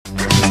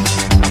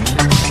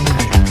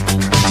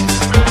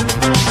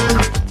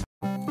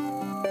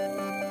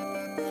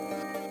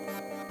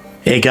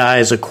Hey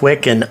guys, a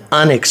quick and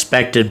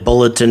unexpected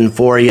bulletin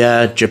for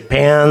you.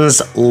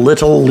 Japan's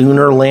little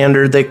lunar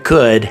lander that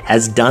could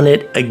has done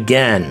it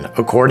again.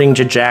 According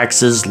to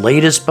JAXA's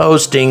latest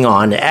posting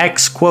on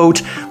X,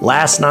 quote,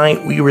 "Last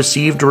night we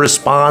received a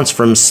response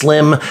from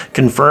SLIM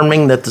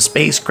confirming that the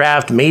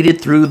spacecraft made it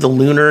through the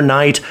lunar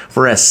night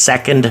for a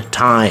second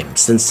time.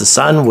 Since the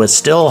sun was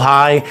still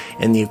high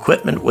and the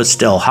equipment was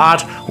still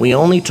hot, we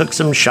only took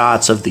some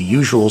shots of the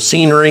usual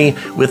scenery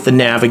with the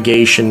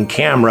navigation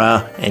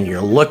camera," and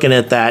you're looking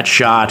at that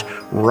shot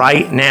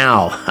right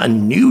now. A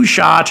new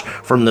shot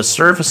from the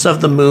surface of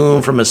the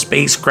moon from a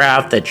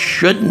spacecraft that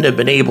shouldn't have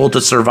been able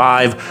to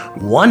survive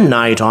one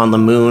night on the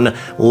moon,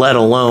 let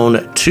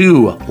alone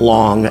 2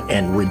 long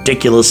and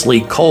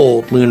ridiculously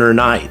cold lunar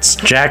nights.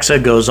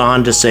 JAXA goes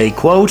on to say,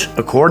 quote,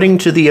 "According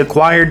to the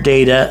acquired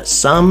data,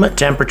 some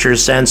temperature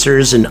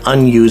sensors and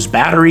unused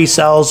battery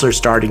cells are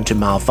starting to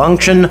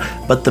malfunction,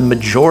 but the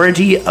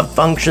majority of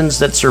functions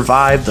that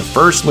survived the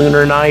first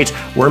lunar night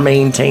were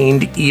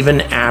maintained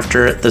even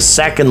after the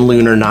second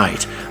lunar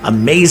night.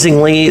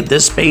 Amazingly,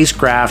 this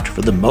spacecraft,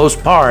 for the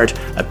most part,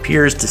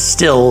 appears to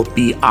still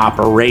be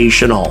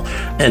operational."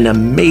 An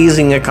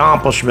amazing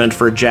accomplishment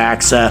for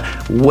JAXA,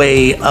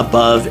 way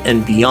above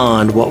and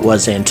beyond what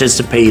was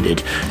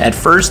anticipated. At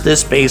first, this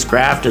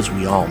spacecraft, as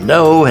we all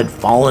know, had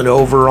fallen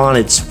over on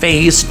its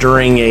face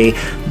during a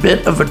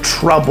bit of a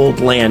troubled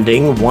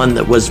landing, one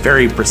that was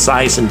very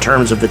precise in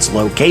terms of its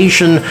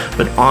location,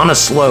 but on a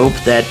slope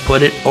that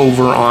put it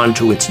over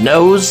onto its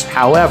nose.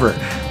 However,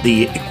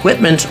 the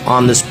equipment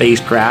on the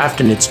spacecraft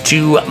and its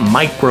 2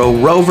 micro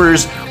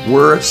rovers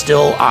were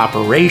still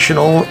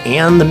operational,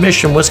 and the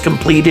mission was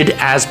completed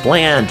as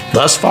planned.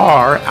 Thus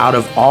far, out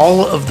of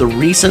all of the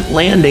recent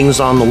landings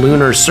on the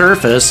lunar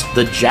surface,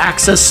 the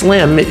JAXA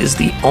SLIM is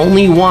the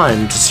only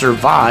one to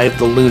survive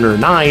the lunar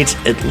night,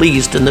 at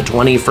least in the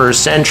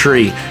 21st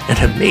century. An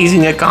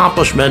amazing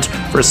accomplishment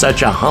for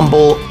such a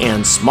humble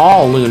and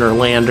small lunar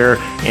lander,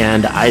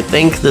 and I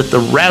think that the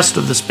rest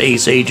of the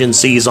space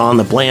agencies on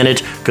the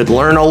planet could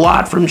learn a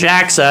lot from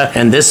JAXA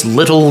and this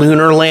little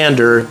lunar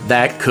lander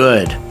that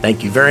could.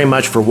 Thank you very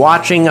much for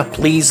watching.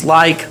 Please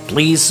like,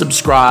 please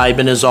subscribe,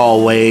 and as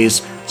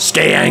always,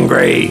 stay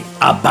angry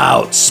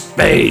about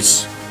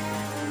space.